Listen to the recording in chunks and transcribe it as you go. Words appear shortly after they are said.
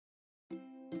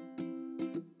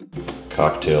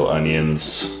Cocktail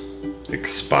onions,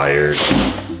 expired.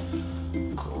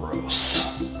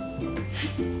 Gross.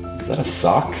 Is that a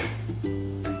sock?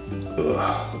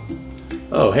 Ugh.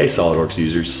 Oh, hey Solidworks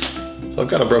users. So I've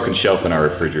got a broken shelf in our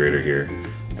refrigerator here,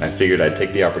 and I figured I'd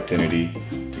take the opportunity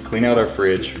to clean out our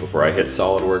fridge before I hit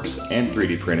Solidworks and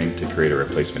 3D printing to create a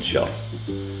replacement shelf.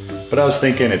 But I was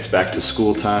thinking it's back to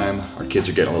school time, our kids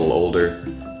are getting a little older,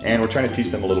 and we're trying to teach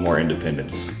them a little more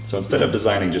independence. So instead of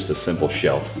designing just a simple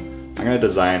shelf, I'm going to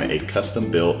design a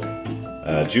custom-built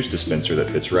juice dispenser that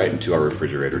fits right into our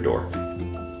refrigerator door.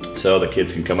 So the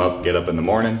kids can come up, get up in the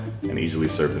morning, and easily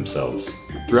serve themselves.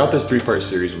 Throughout this three-part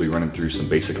series, we'll be running through some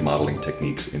basic modeling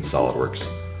techniques in Solidworks.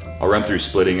 I'll run through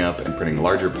splitting up and printing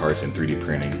larger parts in 3D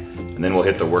printing, and then we'll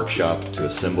hit the workshop to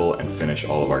assemble and finish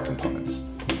all of our components.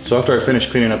 So after I finish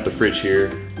cleaning up the fridge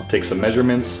here, I'll take some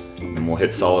measurements, and we'll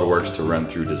hit SolidWorks to run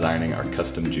through designing our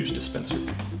custom juice dispenser.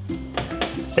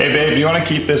 Hey babe, you want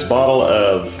to keep this bottle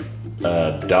of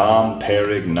Dom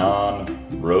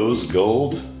Perignon Rose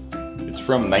Gold? It's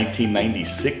from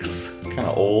 1996, kind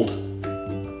of old.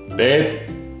 Babe?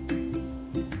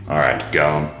 Alright,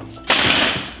 gone.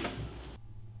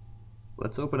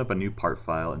 Let's open up a new part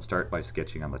file and start by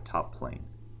sketching on the top plane.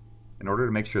 In order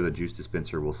to make sure the juice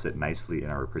dispenser will sit nicely in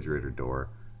our refrigerator door,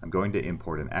 I'm going to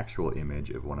import an actual image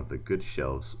of one of the good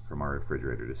shelves from our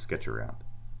refrigerator to sketch around.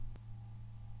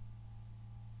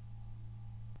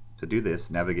 To do this,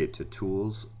 navigate to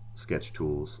Tools, Sketch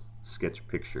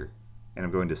Picture, and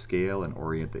I'm going to scale and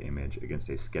orient the image against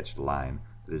a sketched line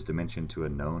that is dimensioned to a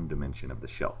known dimension of the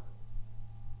shelf.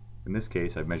 In this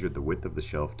case, I've measured the width of the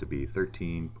shelf to be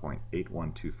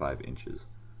 13.8125 inches.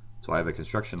 So I have a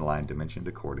construction line dimensioned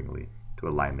accordingly to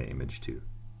align the image to.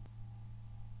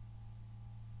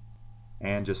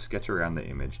 And just sketch around the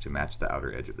image to match the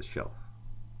outer edge of the shelf.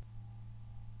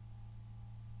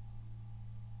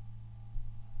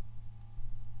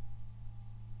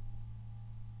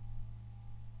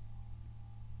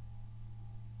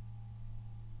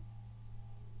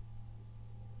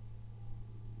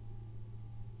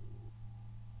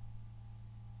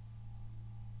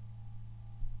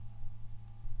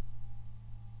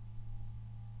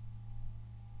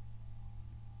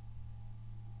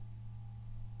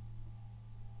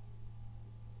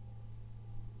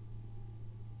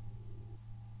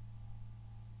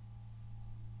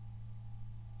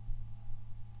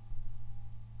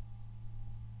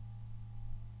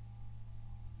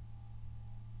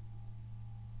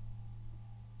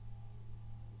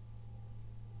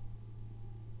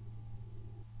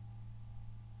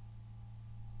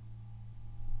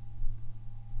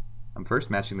 I'm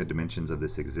first matching the dimensions of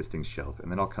this existing shelf,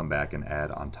 and then I'll come back and add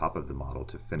on top of the model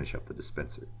to finish up the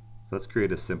dispenser. So let's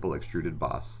create a simple extruded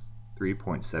boss,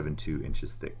 3.72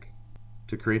 inches thick.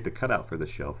 To create the cutout for the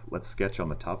shelf, let's sketch on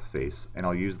the top face, and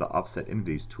I'll use the Offset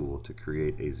Entities tool to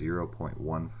create a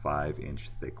 0.15 inch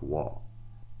thick wall.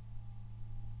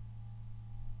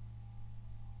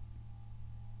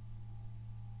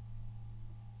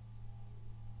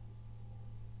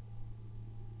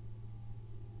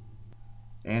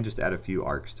 And just add a few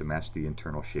arcs to match the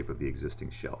internal shape of the existing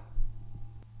shelf.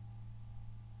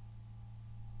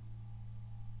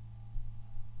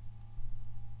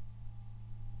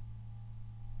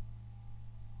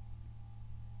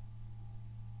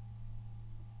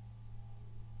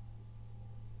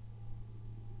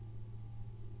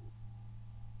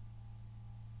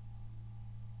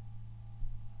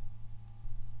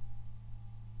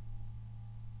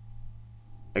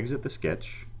 Exit the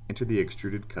sketch, enter the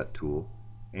Extruded Cut tool,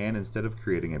 and instead of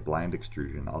creating a blind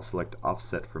extrusion, I'll select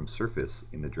Offset from Surface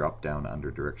in the drop-down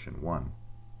under Direction 1,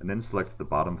 and then select the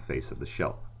bottom face of the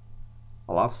shelf.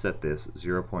 I'll offset this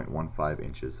 0.15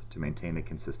 inches to maintain a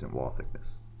consistent wall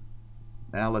thickness.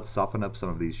 Now let's soften up some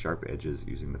of these sharp edges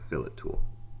using the Fillet tool.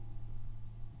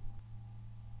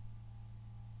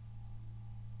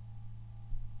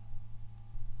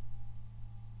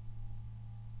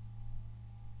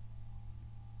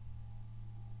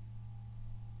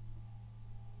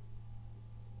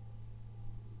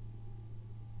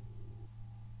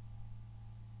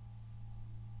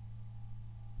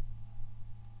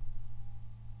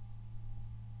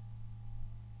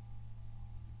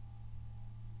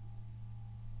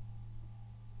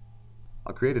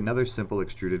 I'll create another simple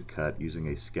extruded cut using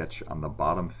a sketch on the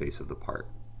bottom face of the part.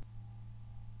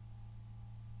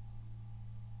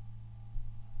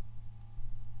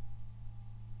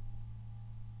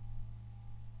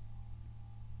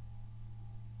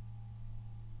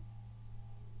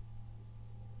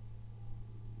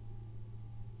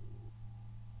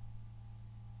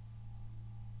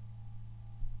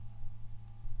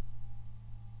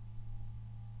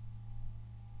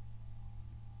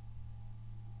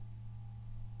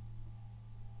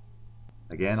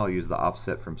 Again, I'll use the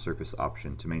offset from surface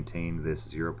option to maintain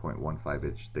this 0.15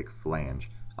 inch thick flange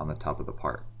on the top of the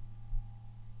part.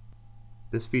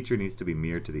 This feature needs to be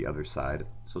mirrored to the other side,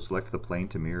 so select the plane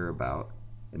to mirror about,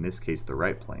 in this case the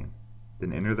right plane,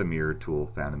 then enter the mirror tool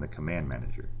found in the command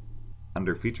manager.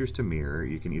 Under features to mirror,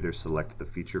 you can either select the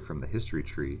feature from the history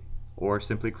tree, or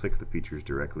simply click the features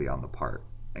directly on the part,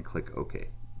 and click OK.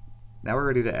 Now we're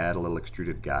ready to add a little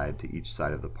extruded guide to each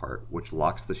side of the part, which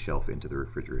locks the shelf into the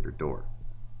refrigerator door.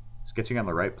 Sketching on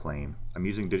the right plane, I'm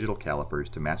using digital calipers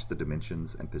to match the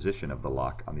dimensions and position of the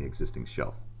lock on the existing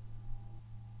shelf.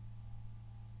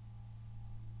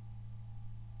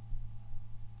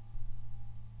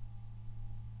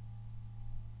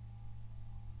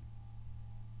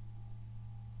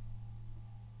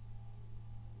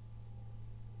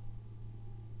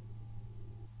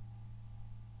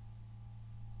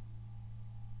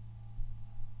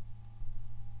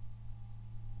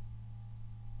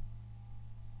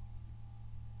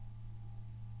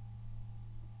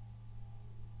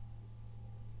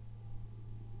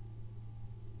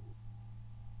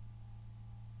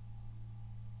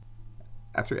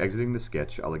 After exiting the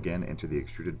sketch, I'll again enter the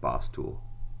Extruded Boss tool,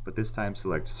 but this time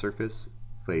select Surface,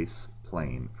 Face,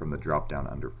 Plane from the drop-down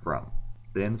under From.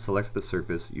 Then select the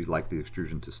surface you'd like the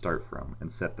extrusion to start from and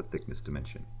set the thickness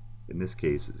dimension, in this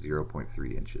case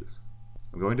 0.3 inches.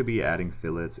 I'm going to be adding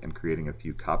fillets and creating a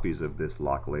few copies of this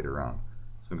lock later on,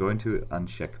 so I'm going to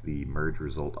uncheck the Merge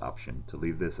Result option to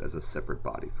leave this as a separate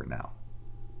body for now.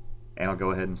 And I'll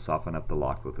go ahead and soften up the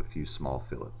lock with a few small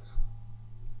fillets.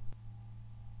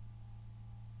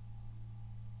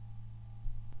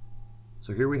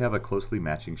 So here we have a closely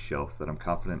matching shelf that I'm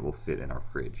confident will fit in our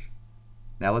fridge.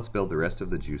 Now let's build the rest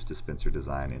of the juice dispenser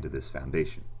design into this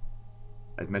foundation.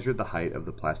 I've measured the height of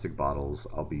the plastic bottles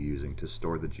I'll be using to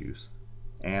store the juice,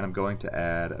 and I'm going to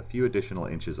add a few additional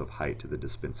inches of height to the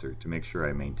dispenser to make sure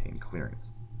I maintain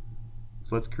clearance.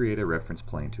 So let's create a reference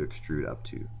plane to extrude up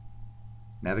to.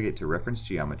 Navigate to Reference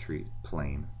Geometry,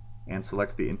 Plane, and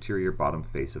select the interior bottom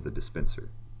face of the dispenser.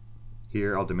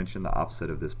 Here I'll dimension the offset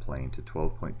of this plane to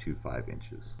 12.25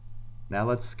 inches. Now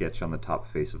let's sketch on the top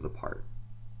face of the part,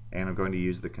 and I'm going to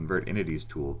use the Convert Entities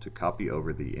tool to copy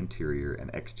over the interior and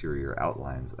exterior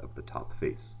outlines of the top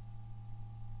face.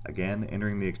 Again,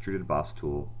 entering the Extruded Boss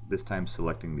tool, this time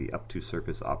selecting the Up to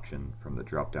Surface option from the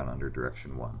drop-down under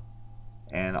Direction 1,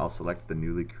 and I'll select the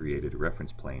newly created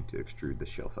reference plane to extrude the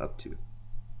shelf up to.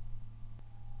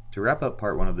 To wrap up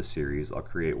part 1 of the series, I'll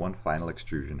create one final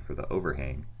extrusion for the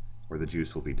overhang, where the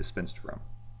juice will be dispensed from.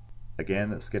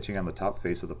 Again, sketching on the top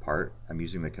face of the part, I'm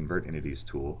using the Convert Entities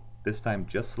tool, this time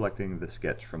just selecting the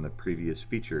sketch from the previous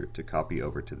feature to copy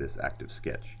over to this active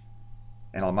sketch.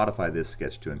 And I'll modify this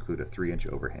sketch to include a 3-inch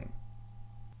overhang.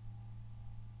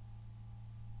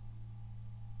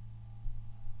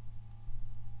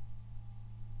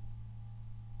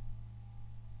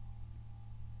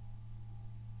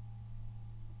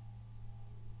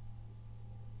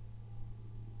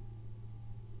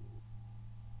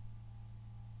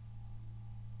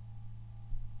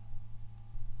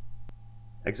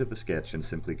 Exit the sketch and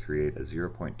simply create a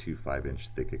 0.25 inch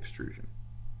thick extrusion.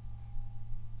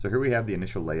 So here we have the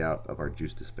initial layout of our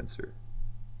juice dispenser.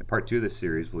 In part 2 of this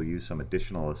series, we'll use some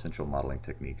additional essential modeling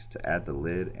techniques to add the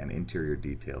lid and interior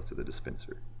details to the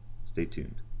dispenser. Stay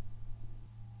tuned.